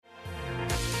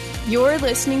You're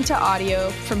listening to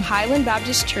audio from Highland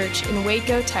Baptist Church in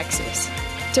Waco, Texas.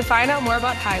 To find out more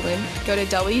about Highland, go to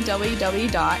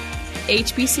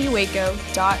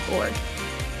www.hbcwaco.org.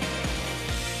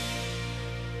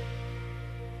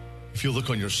 If you look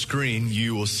on your screen,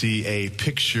 you will see a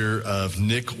picture of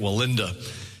Nick Wallenda.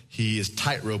 He is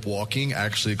tightrope walking,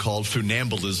 actually called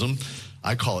funambulism.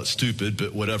 I call it stupid,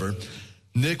 but whatever.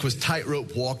 Nick was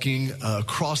tightrope walking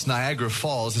across Niagara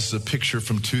Falls. This is a picture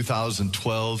from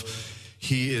 2012.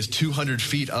 He is 200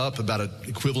 feet up, about an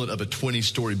equivalent of a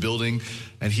 20-story building,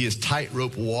 and he is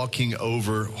tightrope walking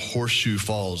over Horseshoe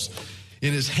Falls.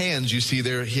 In his hands, you see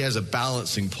there, he has a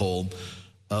balancing pole.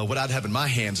 What I'd have in my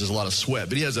hands is a lot of sweat,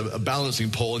 but he has a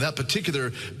balancing pole, and that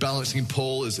particular balancing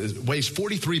pole weighs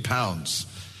 43 pounds.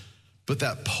 But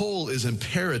that pole is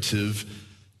imperative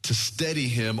to steady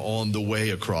him on the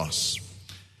way across.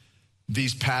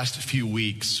 These past few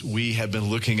weeks, we have been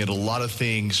looking at a lot of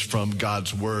things from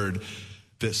God's Word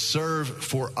that serve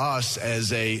for us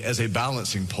as a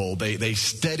balancing pole. They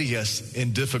steady us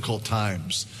in difficult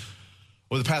times.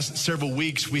 Over the past several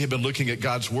weeks, we have been looking at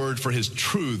God's Word for His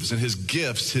truths and His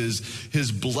gifts,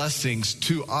 His blessings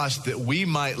to us, that we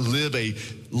might live a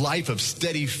life of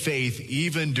steady faith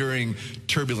even during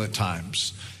turbulent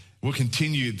times. We'll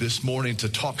continue this morning to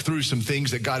talk through some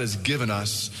things that God has given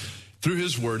us through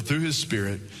His Word, through His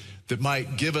Spirit, that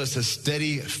might give us a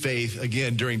steady faith,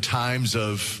 again, during times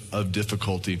of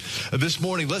difficulty. This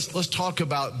morning, let's talk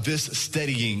about this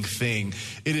steadying thing.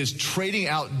 It is trading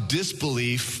out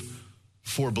disbelief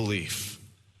for belief.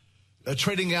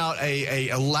 Trading out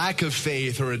a lack of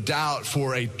faith or a doubt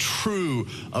for a true,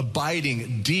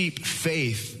 abiding, deep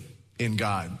faith in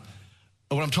God.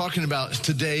 What I'm talking about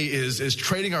today is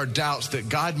trading our doubts that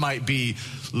God might be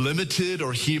limited,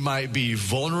 or He might be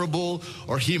vulnerable,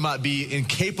 or He might be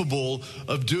incapable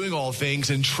of doing all things,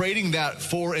 and trading that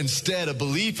for instead a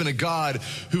belief in a God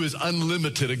who is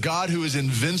unlimited, a God who is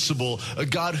invincible, a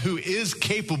God who is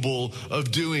capable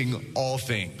of doing all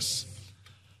things.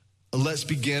 Let's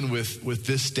begin with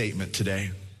this statement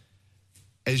today.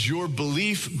 As your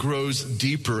belief grows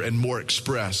deeper and more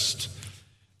expressed,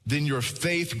 then your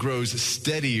faith grows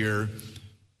steadier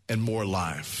and more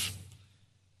alive.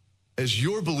 As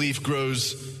your belief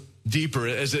grows deeper,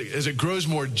 as it grows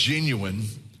more genuine,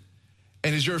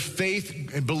 and as your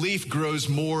faith and belief grows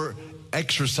more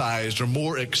exercised or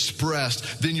more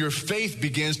expressed, then your faith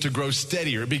begins to grow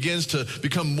steadier. It begins to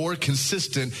become more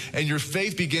consistent, and your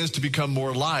faith begins to become more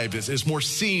alive. It's more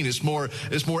seen, it's more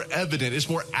evident, it's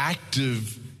more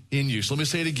active in you. So let me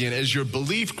say it again. As your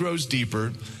belief grows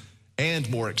deeper and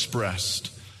more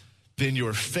expressed, then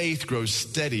your faith grows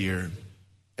steadier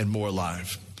and more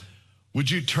alive. Would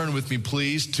you turn with me,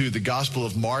 please, to the Gospel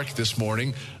of Mark this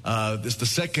morning? It's the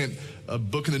second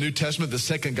book in the New Testament, the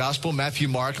second Gospel, Matthew,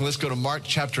 Mark. And let's go to Mark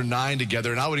chapter 9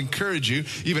 together. And I would encourage you,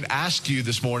 even ask you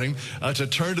this morning, to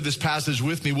turn to this passage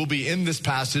with me. We'll be in this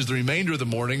passage the remainder of the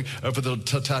morning for the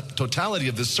totality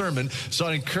of this sermon. So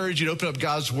I'd encourage you to open up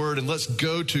God's Word and let's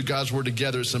go to God's Word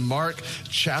together. It's in Mark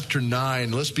chapter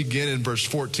 9. Let's begin in verse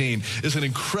 14. It's an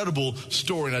incredible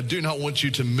story, and I do not want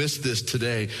you to miss this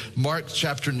today. Mark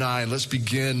chapter 9. Let's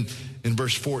begin in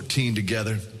verse 14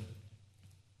 together.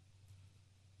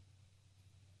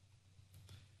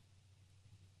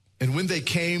 And when they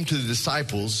came to the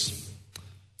disciples,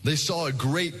 they saw a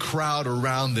great crowd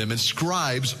around them and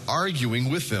scribes arguing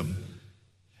with them.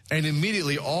 And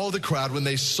immediately all the crowd, when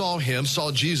they saw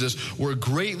Jesus, were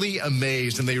greatly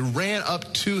amazed, and they ran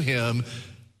up to him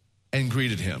and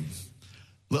greeted him.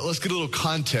 Let's get a little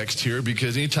context here,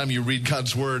 because anytime you read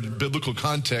God's Word, biblical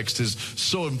context is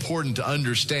so important to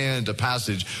understand a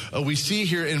passage. We see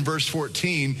here in verse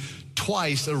 14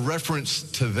 twice a reference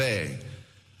to they.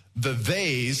 The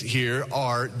theys here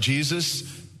are Jesus,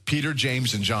 Peter,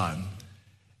 James, and John.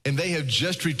 And they have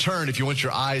just returned, if you want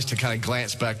your eyes to kind of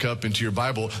glance back up into your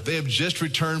Bible, they have just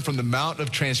returned from the Mount of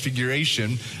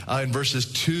Transfiguration in verses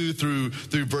 2 through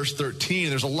verse 13.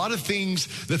 And there's a lot of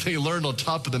things that they learned on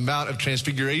top of the Mount of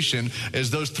Transfiguration as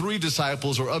those three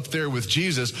disciples were up there with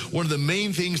Jesus. One of the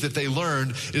main things that they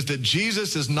learned is that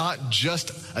Jesus is not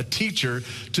just a teacher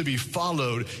to be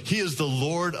followed. He is the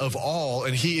Lord of all,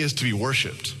 and He is to be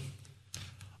worshiped.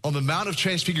 On the Mount of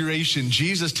Transfiguration,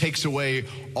 Jesus takes away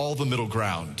all the middle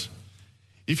ground.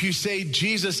 If you say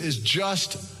Jesus is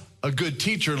just a good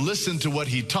teacher, listen to what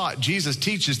He taught. Jesus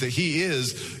teaches that He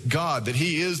is God, that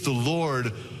He is the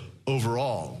Lord over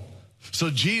all.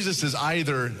 So Jesus is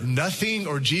either nothing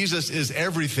or Jesus is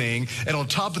everything. And on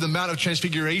top of the Mount of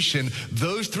Transfiguration,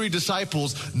 those three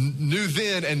disciples knew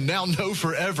then and now know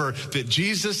forever that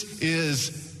Jesus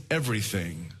is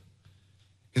everything.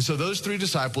 And so those 3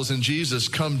 disciples and Jesus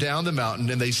come down the mountain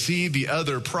and they see the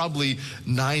other probably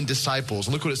 9 disciples.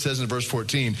 And look what it says in verse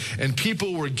 14. And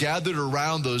people were gathered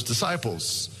around those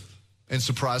disciples. And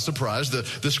surprise, surprise,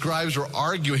 the scribes were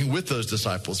arguing with those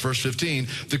disciples. Verse 15,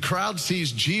 the crowd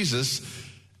sees Jesus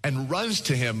and runs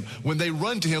to him. When they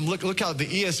run to him, look how the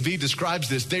ESV describes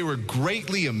this. They were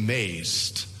greatly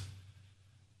amazed.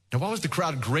 Now, why was the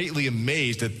crowd greatly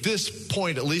amazed? At this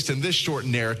point, at least in this short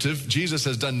narrative, Jesus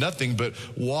has done nothing but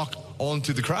walk on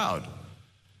through the crowd.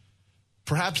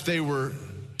 Perhaps they were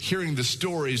hearing the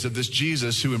stories of this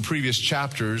Jesus who in previous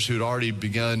chapters, who had already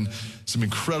begun some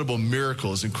incredible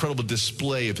miracles, incredible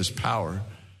display of his power.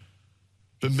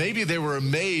 But maybe they were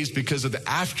amazed because of the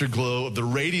afterglow of the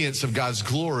radiance of God's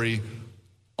glory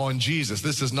on Jesus.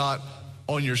 This is not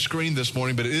on your screen this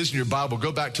morning, but it is in your Bible.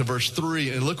 Go back to verse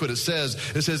 3 and look what it says.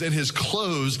 It says, and his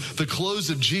clothes, the clothes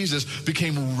of Jesus,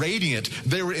 became radiant.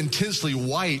 They were intensely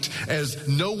white, as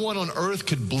no one on earth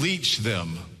could bleach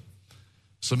them.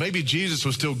 So maybe Jesus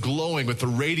was still glowing with the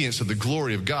radiance of the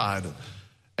glory of God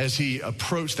as he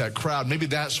approached that crowd. Maybe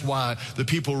that's why the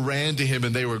people ran to him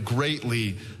and they were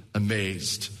greatly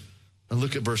amazed. And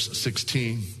look at verse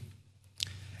 16.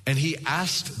 And he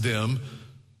asked them,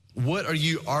 what are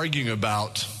you arguing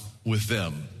about with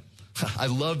them? I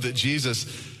love that Jesus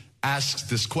asks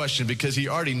this question because he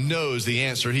already knows the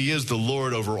answer. He is the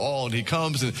Lord over all. And he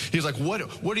comes and he's like, what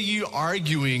are you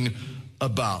arguing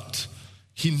about?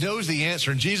 He knows the answer.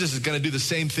 And Jesus is going to do the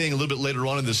same thing a little bit later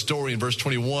on in this story in verse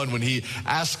 21 when he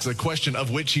asks a question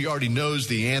of which he already knows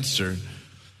the answer.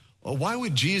 Well, why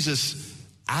would Jesus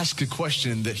ask a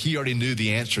question that he already knew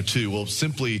the answer to? Well,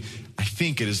 simply, I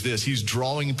think it is this. He's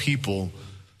drawing people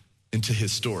into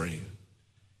his story.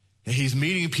 And he's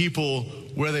meeting people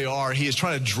where they are. He is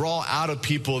trying to draw out of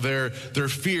people their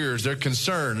fears, their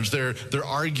concerns, their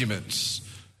arguments.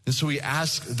 And so he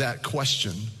asks that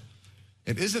question.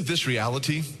 And isn't this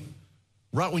reality?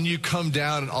 Right when you come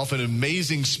down off an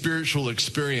amazing spiritual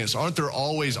experience, aren't there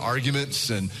always arguments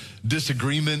and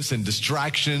disagreements and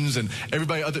distractions and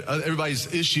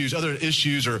everybody's other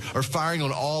issues are firing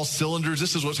on all cylinders?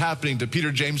 This is what's happening to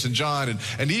Peter, James, and John.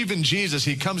 And even Jesus,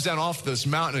 he comes down off this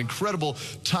mountain, an incredible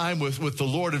time with the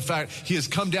Lord. In fact, he has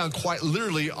come down quite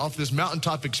literally off this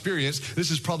mountaintop experience.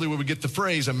 This is probably where we get the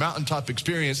phrase, a mountaintop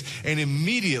experience. And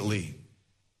immediately,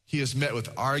 he is met with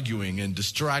arguing and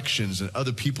distractions and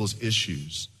other people's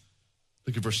issues.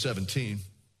 Look at verse 17.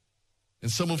 And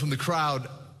someone from the crowd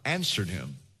answered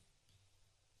him,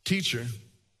 Teacher,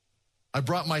 I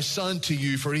brought my son to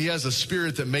you, for he has a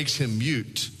spirit that makes him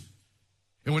mute.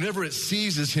 And whenever it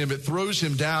seizes him, it throws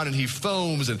him down and he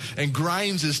foams and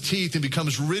grinds his teeth and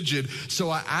becomes rigid. So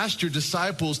I asked your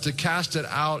disciples to cast it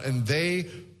out, and they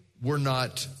were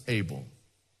not able.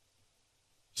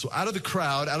 So out of the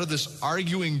crowd, out of this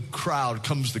arguing crowd,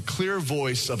 comes the clear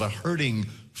voice of a hurting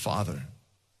father.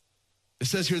 It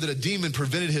says here that a demon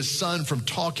prevented his son from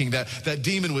talking, that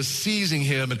demon was seizing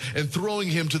him and throwing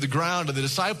him to the ground, and the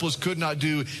disciples could not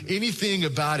do anything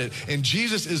about it. And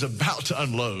Jesus is about to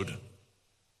unload.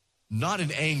 Not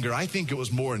in anger. I think it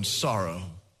was more in sorrow.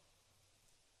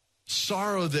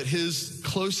 Sorrow that his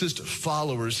closest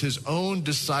followers, his own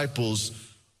disciples,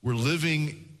 were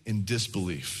living in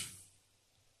disbelief.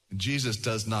 And Jesus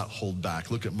does not hold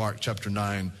back. Look at Mark chapter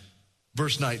 9,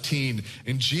 verse 19.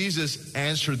 And Jesus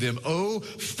answered them, O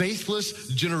faithless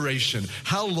generation,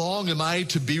 how long am I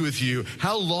to be with you?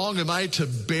 How long am I to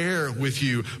bear with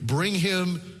you? Bring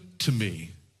him to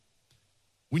me.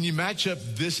 When you match up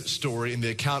this story in the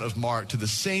account of Mark to the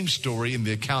same story in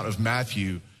the account of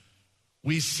Matthew,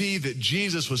 we see that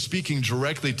Jesus was speaking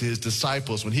directly to his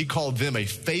disciples when he called them a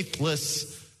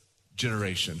faithless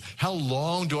generation. How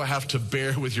long do I have to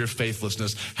bear with your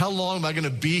faithlessness? How long am I going to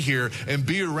be here and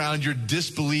be around your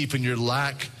disbelief and your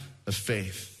lack of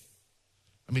faith?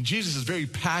 I mean, Jesus is very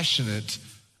passionate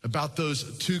about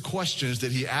those two questions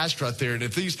that he asked right there. And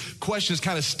if these questions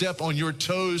kind of step on your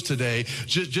toes today,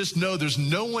 just know there's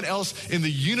no one else in the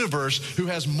universe who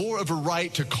has more of a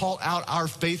right to call out our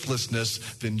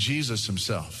faithlessness than Jesus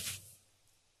himself.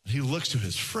 He looks to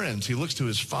his friends, he looks to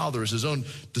his followers, his own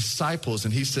disciples,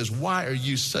 and he says, why are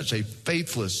you such a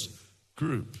faithless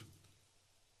group?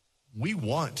 We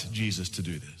want Jesus to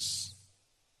do this.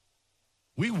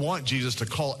 We want Jesus to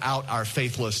call out our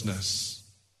faithlessness.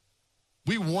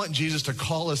 We want Jesus to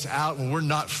call us out when we're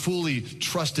not fully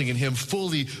trusting in him,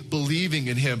 fully believing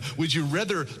in him. Would you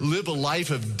rather live a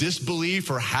life of disbelief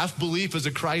or half belief as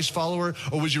a Christ follower,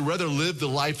 or would you rather live the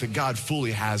life that God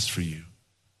fully has for you?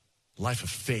 A life of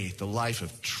faith, a life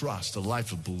of trust, a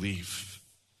life of belief.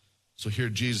 So here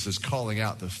Jesus is calling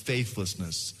out the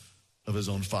faithlessness of his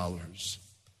own followers.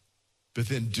 But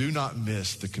then do not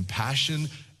miss the compassion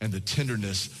and the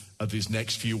tenderness of these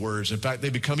next few words. In fact, they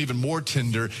become even more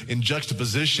tender in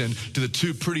juxtaposition to the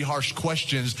two pretty harsh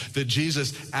questions that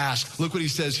Jesus asked. Look what he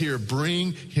says here,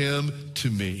 bring him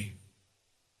to me.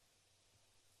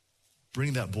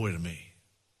 Bring that boy to me.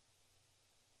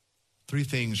 Three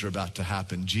things are about to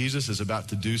happen. Jesus is about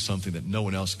to do something that no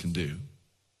one else can do.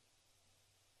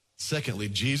 Secondly,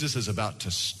 Jesus is about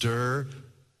to stir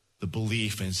the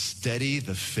belief and steady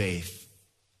the faith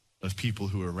of people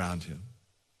who are around him.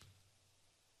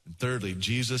 And thirdly,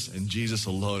 Jesus and Jesus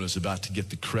alone is about to get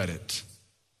the credit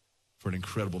for an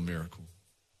incredible miracle.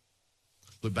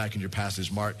 Look back in your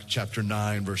passage, Mark chapter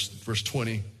 9, verse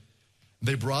 20.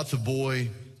 They brought the boy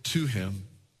to him.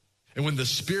 And when the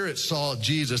spirit saw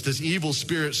Jesus, this evil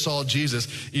spirit saw Jesus,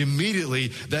 immediately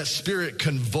that spirit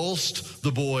convulsed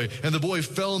the boy, and the boy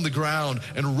fell on the ground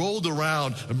and rolled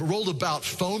about,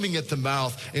 foaming at the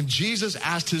mouth. And Jesus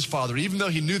asked his father, even though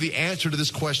he knew the answer to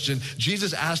this question,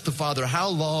 Jesus asked the father, how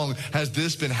long has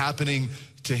this been happening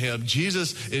to him?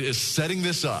 Jesus is setting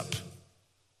this up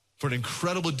for an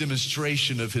incredible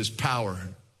demonstration of his power,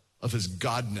 of his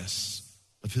godness,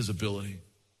 of his ability.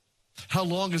 How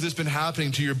long has this been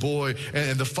happening to your boy?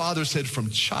 And the father said from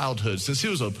childhood, since he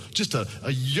was just a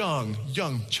young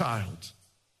child.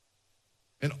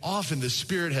 And often the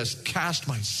Spirit has cast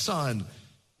my son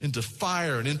into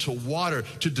fire and into water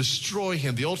to destroy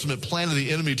him, the ultimate plan of the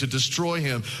enemy to destroy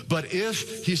him. But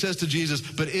if, he says to Jesus,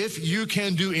 but if you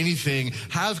can do anything,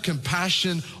 have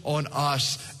compassion on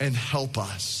us and help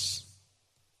us.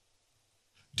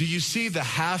 Do you see the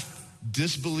half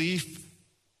disbelief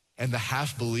and the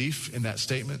half belief in that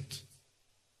statement?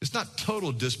 It's not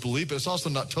total disbelief, but it's also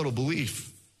not total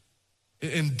belief.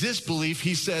 In disbelief,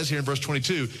 he says here in verse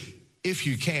 22, if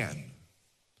you can.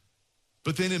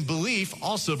 But then in belief,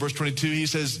 also verse 22, he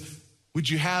says, would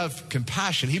you have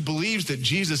compassion? He believes that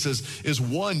Jesus is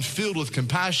one filled with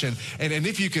compassion. And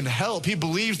if you can help, he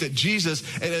believes that Jesus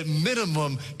at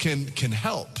minimum can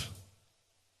help.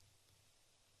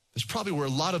 That's probably where a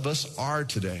lot of us are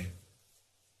today.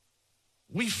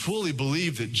 We fully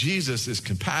believe that Jesus is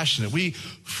compassionate. We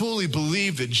fully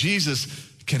believe that Jesus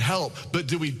can help. But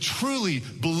do we truly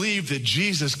believe that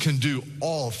Jesus can do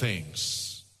all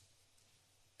things?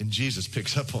 And Jesus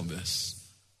picks up on this.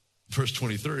 Verse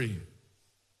 23.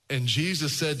 And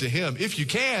Jesus said to him, if you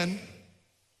can,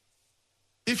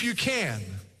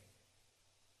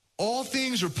 all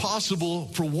things are possible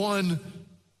for one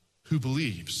who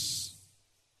believes.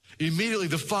 Immediately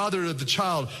the father of the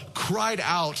child cried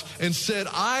out and said,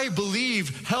 I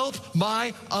believe, help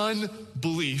my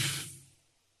unbelief.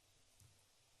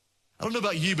 I don't know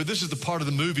about you, but this is the part of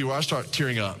the movie where I start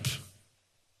tearing up.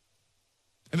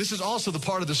 And this is also the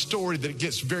part of the story that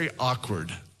gets very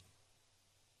awkward.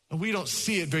 And we don't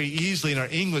see it very easily in our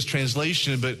English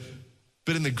translation, but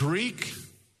in the Greek,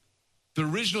 the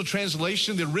original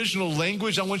translation, the original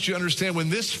language, I want you to understand when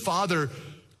this father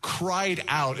cried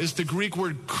out. It's the Greek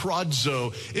word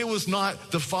kradzo. It was not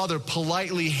the father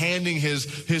politely handing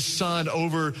his son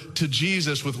over to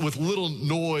Jesus with little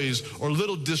noise or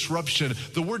little disruption.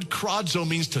 The word kradzo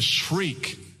means to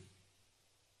shriek.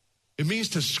 It means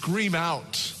to scream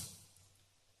out.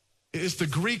 It's the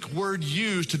Greek word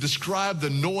used to describe the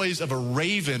noise of a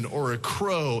raven or a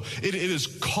crow. It is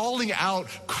calling out,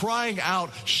 crying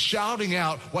out, shouting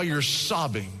out while you're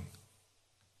sobbing.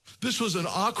 This was an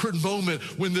awkward moment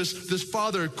when this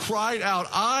father cried out,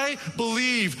 I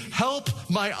believe, help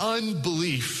my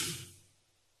unbelief.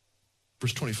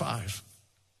 Verse 25.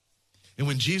 And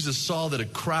when Jesus saw that a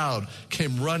crowd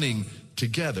came running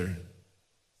together,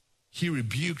 he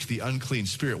rebuked the unclean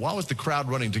spirit. Why was the crowd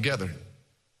running together?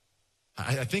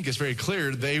 I think it's very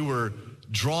clear they were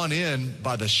drawn in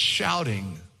by the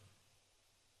shouting,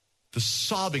 the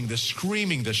sobbing, the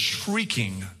screaming, the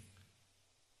shrieking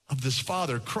of this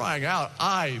father crying out,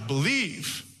 I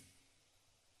believe,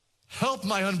 help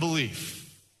my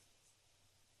unbelief.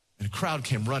 And a crowd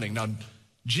came running. Now,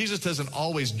 Jesus doesn't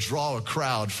always draw a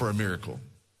crowd for a miracle.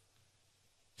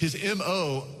 His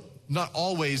MO, not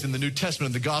always in the New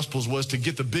Testament, in the Gospels, was to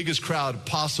get the biggest crowd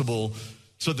possible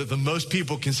so that the most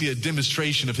people can see a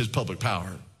demonstration of his public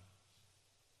power.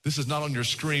 This is not on your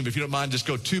screen, but if you don't mind, just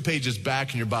go 2 pages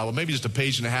back in your Bible, maybe just a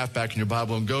page and a half back in your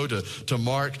Bible, and go to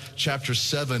Mark chapter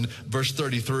 7, verse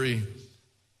 33.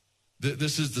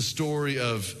 This is the story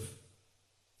of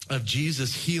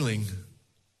Jesus healing.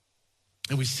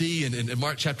 And we see in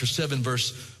Mark chapter 7,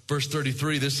 verse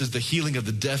 33, this is the healing of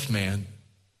the deaf man.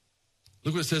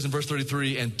 Look what it says in verse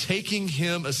 33, and taking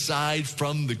him aside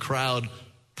from the crowd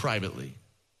privately.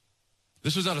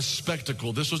 This was not a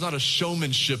spectacle. This was not a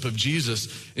showmanship of Jesus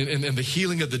and the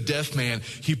healing of the deaf man.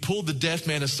 He pulled the deaf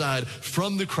man aside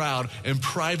from the crowd and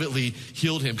privately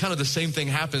healed him. Kind of the same thing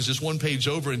happens just one page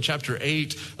over in chapter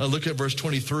 8. Look at verse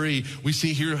 23. We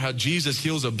see here how Jesus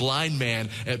heals a blind man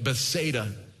at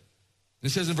Bethsaida. It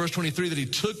says in verse 23 that he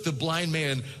took the blind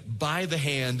man by the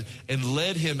hand and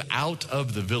led him out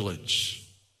of the village.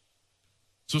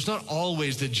 So it's not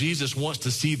always that Jesus wants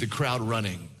to see the crowd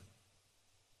running.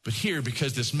 But here,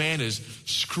 because this man is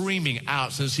screaming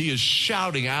out, since he is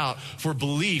shouting out for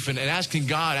belief and asking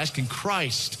God, asking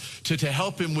Christ to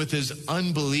help him with his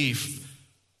unbelief,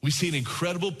 we see an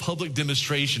incredible public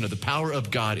demonstration of the power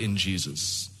of God in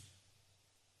Jesus.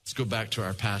 Let's go back to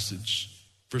our passage,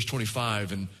 verse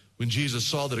 25. And when Jesus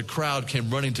saw that a crowd came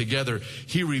running together,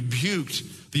 he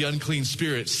rebuked the unclean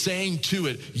spirit, saying to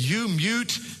it, "You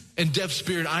mute and deaf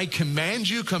spirit, I command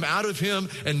you, come out of him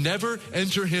and never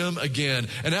enter him again."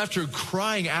 And after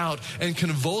crying out and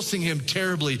convulsing him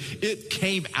terribly, it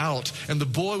came out, and the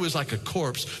boy was like a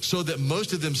corpse, so that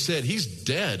most of them said, "He's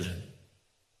dead."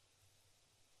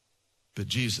 But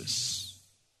Jesus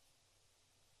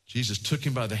took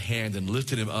him by the hand and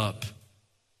lifted him up,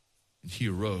 and he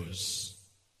arose.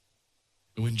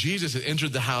 And when Jesus had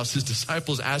entered the house, his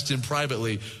disciples asked him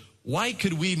privately, "Why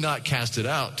could we not cast it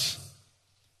out?"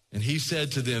 And he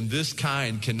said to them, "This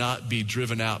kind cannot be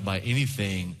driven out by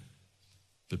anything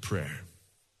but prayer."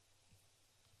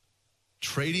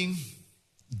 Trading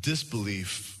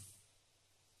disbelief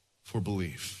for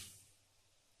belief.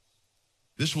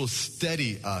 This will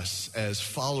steady us as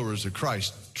followers of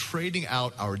Christ, trading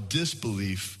out our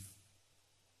disbelief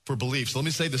for belief. So let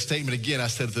me say the statement again I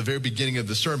said at the very beginning of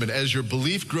the sermon. As your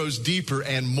belief grows deeper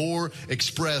and more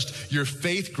expressed, your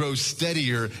faith grows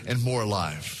steadier and more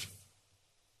alive.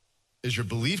 As your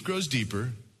belief grows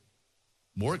deeper,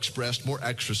 more expressed, more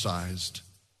exercised,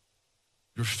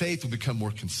 your faith will become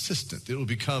more consistent. It will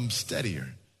become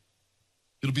steadier.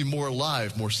 It'll be more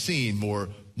alive, more seen, more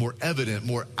evident,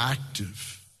 more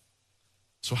active.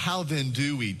 So how then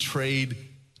do we trade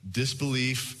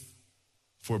disbelief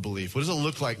for belief? What does it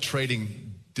look like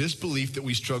trading disbelief that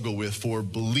we struggle with for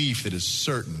belief that is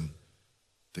certain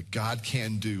that God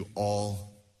can do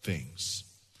all things?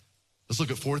 Let's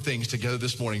look at 4 things together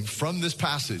this morning from this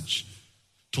passage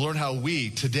to learn how we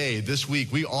today, this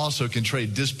week, we also can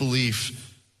trade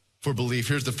disbelief for belief.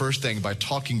 Here's the first thing: by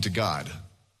talking to God.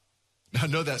 Now, I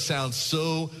know that sounds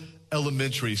so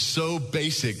elementary, so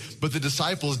basic, but the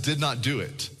disciples did not do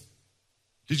it.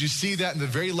 Did you see that in the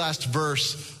very last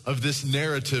verse of this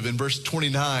narrative in verse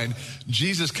 29?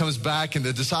 Jesus comes back and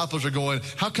the disciples are going,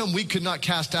 "How come we could not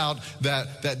cast out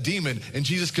that demon?" And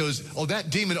Jesus goes, "Oh, that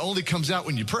demon only comes out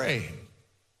when you pray."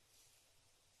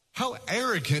 How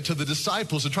arrogant of the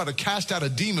disciples to try to cast out a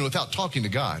demon without talking to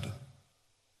God.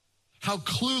 How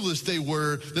clueless they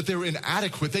were that they were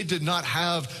inadequate. They did not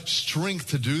have strength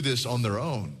to do this on their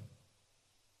own,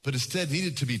 but instead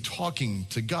needed to be talking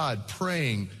to God,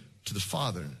 praying to the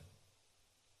Father.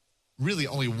 Really,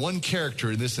 only one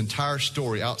character in this entire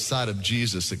story outside of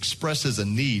Jesus expresses a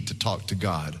need to talk to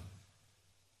God.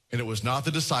 And it was not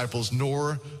the disciples,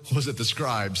 nor was it the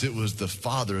scribes. It was the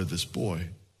father of this boy.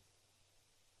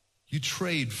 You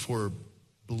trade for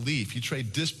belief. You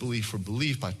trade disbelief for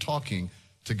belief by talking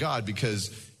to God,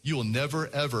 because you will never,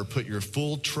 ever put your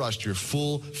full trust, your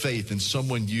full faith in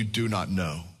someone you do not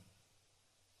know.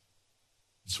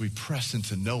 So we press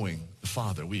into knowing the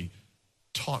Father. We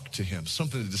talk to him,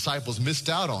 something the disciples missed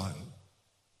out on.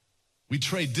 We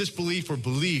trade disbelief for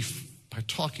belief by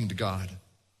talking to God.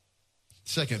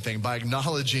 Second thing, by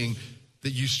acknowledging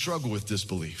that you struggle with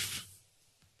disbelief.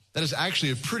 That is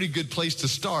actually a pretty good place to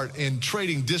start in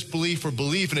trading disbelief for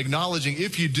belief and acknowledging,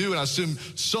 if you do, and I assume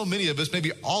so many of us,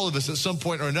 maybe all of us at some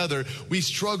point or another, we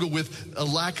struggle with a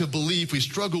lack of belief. We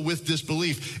struggle with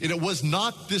disbelief. And it was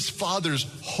not this Father's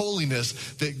holiness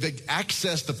that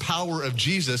accessed the power of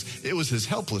Jesus. It was his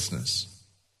helplessness.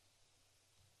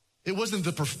 It wasn't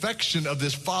the perfection of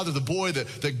this father, the boy,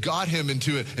 that got him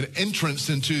into an entrance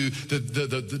into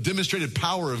the demonstrated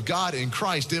power of God in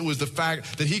Christ. It was the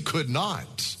fact that he could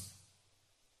not.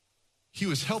 He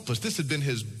was helpless. This had been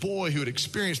his boy who had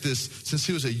experienced this since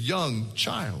he was a young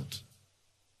child.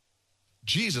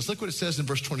 Jesus, look what it says in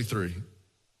verse 23.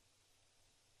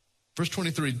 Verse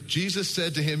 23, Jesus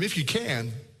said to him, "If you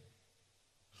can,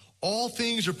 all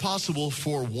things are possible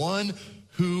for one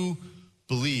who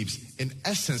believes." In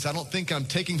essence, I don't think I'm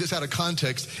taking this out of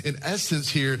context. In essence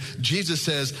here, Jesus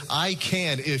says, "I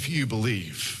can if you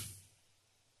believe."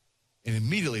 And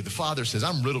immediately the father says,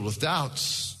 "I'm riddled with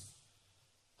doubts.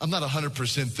 I'm not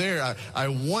 100% there. I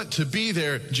want to be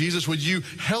there. Jesus, would you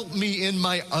help me in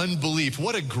my unbelief?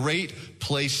 What a great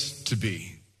place to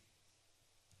be.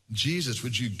 Jesus,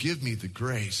 would you give me the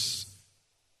grace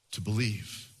to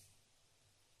believe?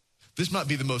 This might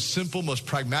be the most simple, most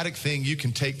pragmatic thing you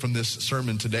can take from this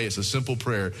sermon today. It's a simple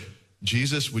prayer.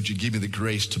 Jesus, would you give me the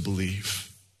grace to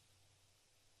believe?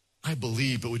 I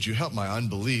believe, but would you help my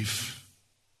unbelief?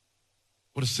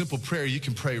 What a simple prayer you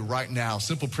can pray right now.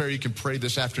 Simple prayer you can pray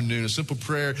this afternoon. A simple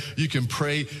prayer you can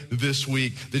pray this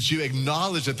week, that you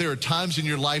acknowledge that there are times in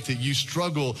your life that you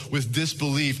struggle with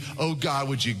disbelief. Oh God,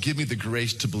 would you give me the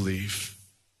grace to believe?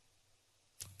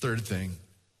 Third thing,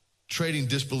 trading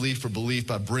disbelief for belief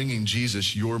by bringing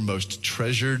Jesus your most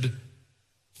treasured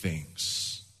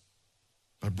things.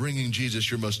 By bringing Jesus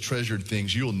your most treasured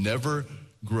things, you will never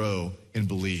grow in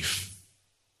belief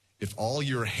if all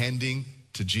you're handing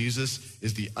to Jesus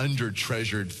is the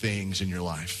under-treasured things in your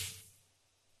life.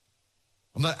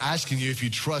 I'm not asking you if you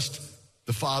trust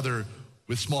the Father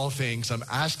with small things. I'm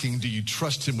asking, do you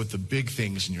trust him with the big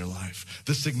things in your life,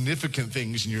 the significant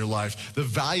things in your life, the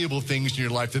valuable things in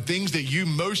your life, the things that you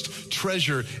most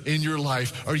treasure in your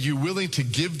life? Are you willing to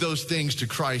give those things to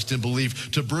Christ and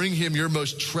believe, to bring him your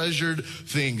most treasured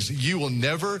things? You will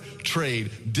never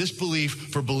trade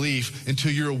disbelief for belief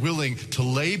until you're willing to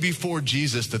lay before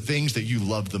Jesus the things that you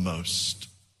love the most.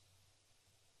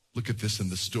 Look at this in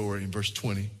the story in verse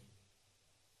 20.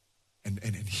 And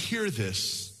hear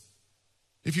this.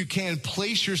 If you can,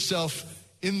 place yourself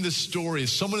in this story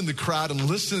as someone in the crowd and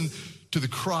listen to the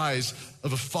cries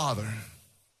of a father.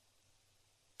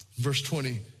 Verse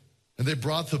 20, and they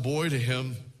brought the boy to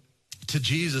him, to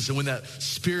Jesus. And when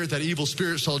that evil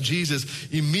spirit saw Jesus,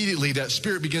 immediately that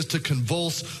spirit begins to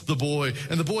convulse the boy.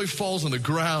 And the boy falls on the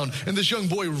ground. And this young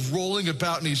boy is rolling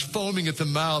about and he's foaming at the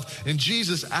mouth. And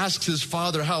Jesus asks his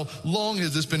father, how long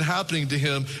has this been happening to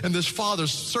him? And this father,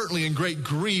 certainly in great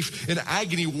grief and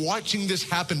agony, watching this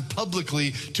happen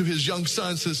publicly to his young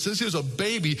son, says, since he was a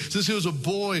baby, since he was a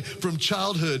boy from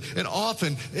childhood, and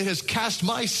often it has cast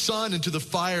my son into the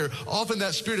fire. Often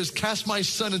that spirit has cast my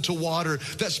son into water.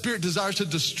 That spirit desires to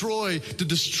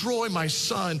destroy my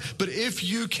son. But if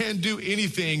you can do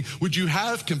anything, would you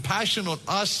have compassion on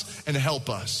us and help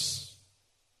us?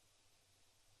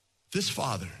 This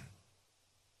father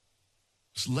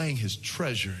was laying his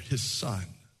treasure, his son,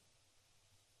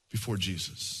 before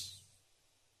Jesus.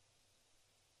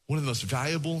 One of the most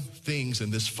valuable things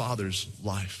in this father's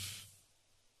life.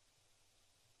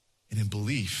 And in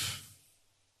belief,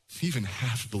 even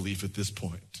half belief at this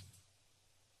point,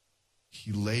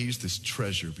 he lays this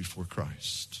treasure before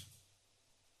Christ.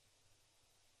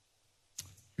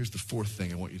 Here's the fourth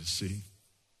thing I want you to see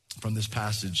from this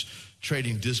passage.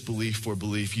 Trading disbelief for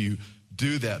belief, you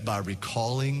do that by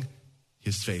recalling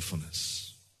his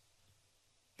faithfulness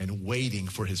and waiting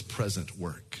for his present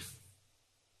work.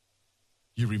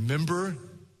 You remember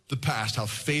the past, how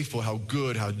faithful, how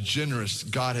good, how generous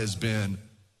God has been.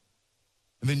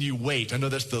 And then you wait. I know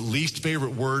that's the least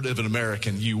favorite word of an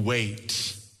American. You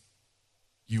wait.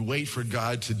 You wait for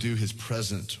God to do his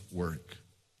present work.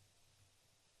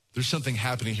 There's something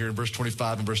happening here in verse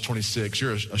 25 and verse 26.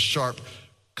 You're a sharp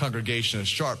congregation, a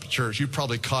sharp church. You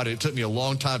probably caught it. It took me a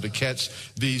long time to catch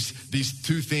these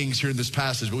two things here in this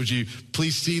passage. But would you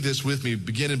please see this with me?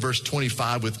 Begin in verse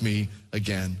 25 with me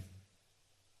again.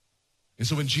 And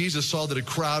so when Jesus saw that a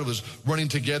crowd was running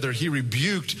together, he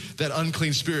rebuked that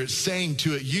unclean spirit, saying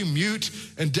to it, you mute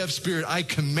and deaf spirit, I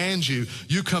command you,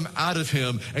 you come out of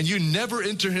him, and you never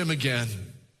enter him again.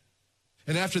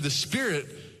 And after the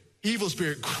evil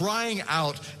spirit, crying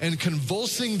out and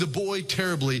convulsing the boy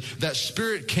terribly, that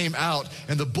spirit came out,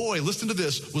 and the boy, listen to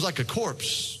this, was like a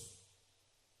corpse.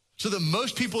 So that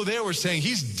most people there were saying,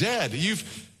 he's dead.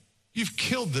 You've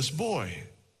killed this boy.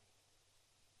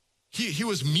 He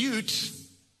was mute,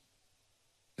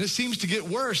 and it seems to get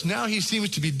worse. Now he seems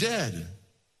to be dead.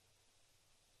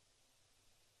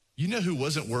 You know who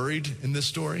wasn't worried in this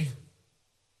story?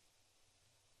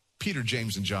 Peter,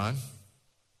 James, and John.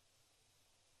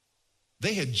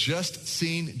 They had just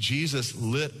seen Jesus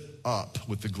lit up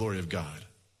with the glory of God.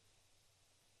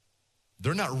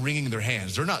 They're not wringing their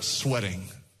hands. They're not sweating.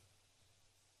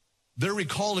 They're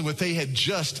recalling what they had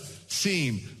just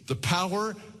seen, the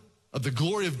power of the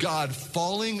glory of God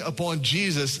falling upon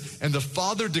Jesus and the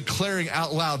Father declaring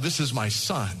out loud, this is my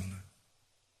son.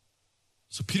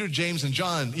 So Peter, James, and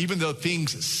John, even though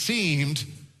things seemed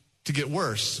to get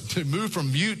worse, to move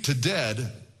from mute to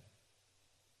dead,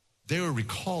 they were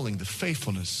recalling the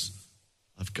faithfulness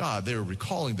of God. They were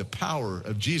recalling the power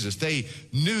of Jesus. They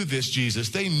knew this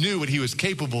Jesus. They knew what he was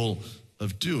capable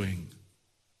of doing.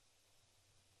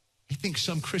 I think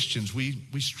some Christians, we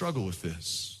struggle with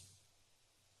this.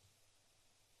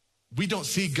 We don't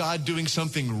see God doing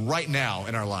something right now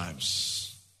in our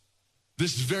lives.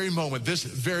 This very moment, this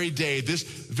very day, this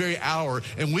very hour,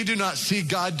 and we do not see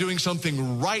God doing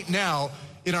something right now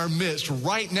in our midst,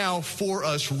 right now for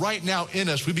us, right now in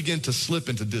us. We begin to slip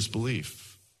into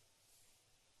disbelief.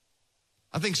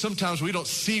 I think sometimes we don't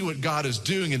see what God is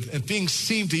doing, and things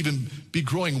seem to even be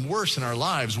growing worse in our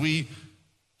lives. We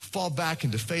fall back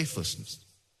into faithlessness.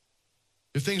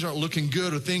 If things aren't looking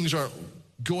good or things aren't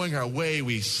going our way,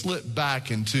 we slip back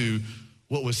into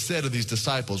what was said of these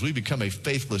disciples. We become a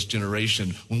faithless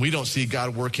generation when we don't see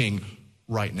God working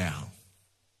right now.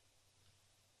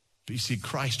 But you see,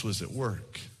 Christ was at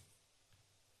work.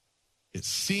 It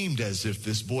seemed as if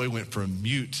this boy went from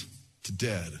mute to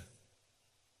dead.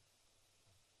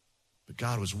 But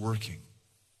God was working.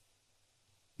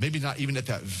 Maybe not even at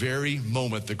that very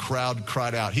moment the crowd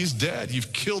cried out, "He's dead,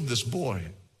 you've killed this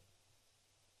boy."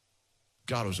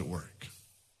 God was at work.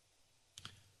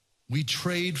 We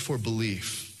trade for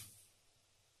belief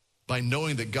by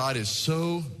knowing that God is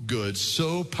so good,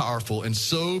 so powerful, and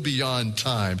so beyond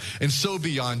time, and so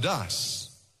beyond us,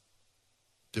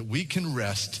 that we can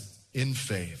rest in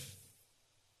faith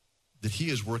that he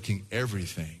is working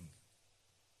everything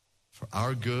for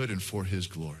our good and for his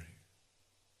glory.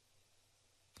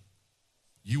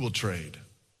 You will trade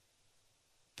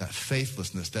that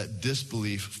faithlessness, that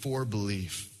disbelief for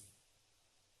belief,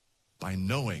 by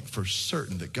knowing for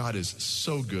certain that God is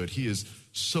so good, he is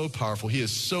so powerful, he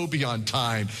is so beyond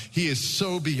time, he is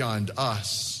so beyond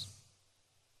us,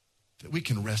 that we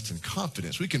can rest in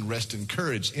confidence, we can rest in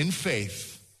courage, in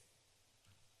faith,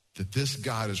 that this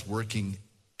God is working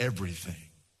everything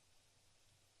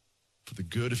for the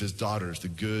good of his daughters, the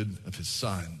good of his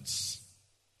sons,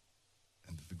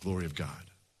 and the glory of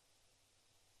God.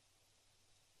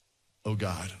 Oh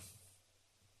God,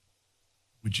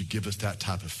 would you give us that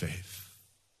type of faith?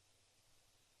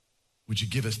 Would you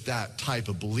give us that type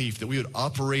of belief, that we would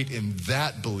operate in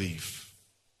that belief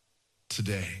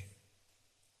today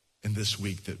and this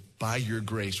week, that by your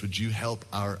grace, would you help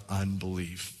our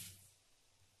unbelief?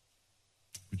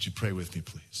 Would you pray with me,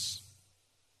 please?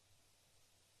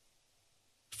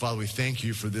 Father, we thank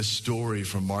you for this story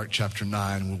from Mark chapter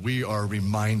 9, where we are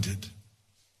reminded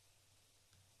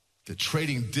that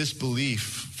trading disbelief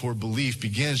for belief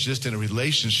begins just in a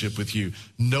relationship with you,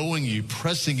 knowing you,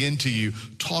 pressing into you,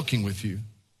 talking with you.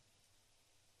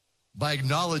 By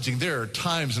acknowledging there are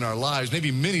times in our lives,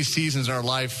 maybe many seasons in our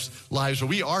lives where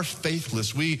we are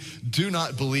faithless, we do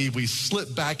not believe, we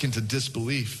slip back into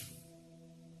disbelief.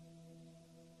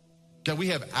 God, we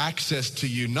have access to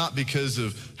you not because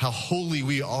of how holy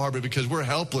we are, but because we're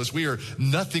helpless. We are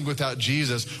nothing without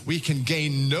Jesus. We can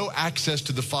gain no access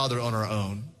to the Father on our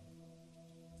own.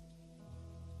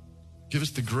 Give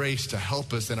us the grace to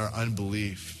help us in our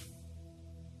unbelief.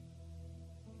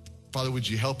 Father, would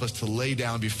you help us to lay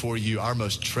down before you our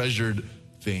most treasured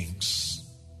things,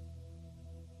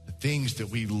 the things that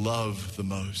we love the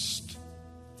most.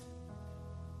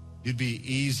 It'd be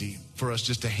easy for us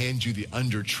just to hand you the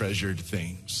under-treasured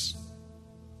things.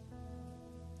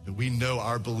 That we know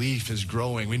our belief is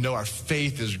growing. We know our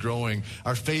faith is growing.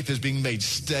 Our faith is being made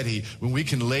steady when we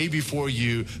can lay before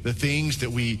you the things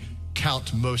that we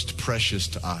count most precious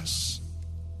to us.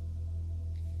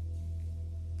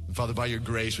 And Father, by your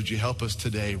grace, would you help us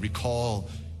today recall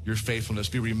your faithfulness,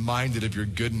 be reminded of your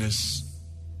goodness,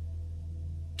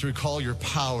 to recall your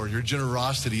power, your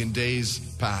generosity in days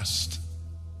past,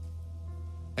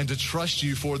 and to trust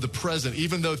you for the present,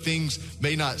 even though things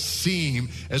may not seem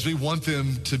as we want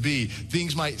them to be.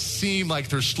 Things might seem like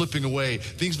they're slipping away.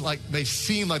 Things may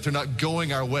seem like they're not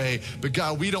going our way. But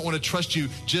God, we don't want to trust you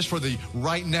just for the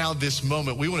right now, this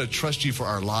moment. We want to trust you for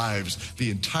our lives, the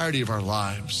entirety of our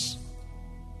lives.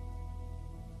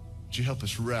 Would you help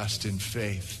us rest in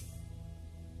faith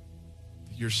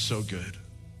that you're so good,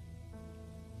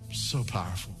 so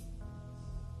powerful,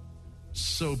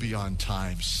 so beyond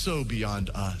time, so beyond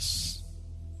us,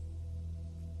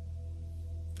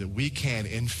 that we can,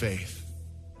 in faith,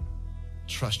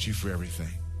 trust you for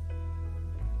everything.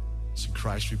 It's in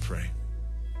Christ we pray.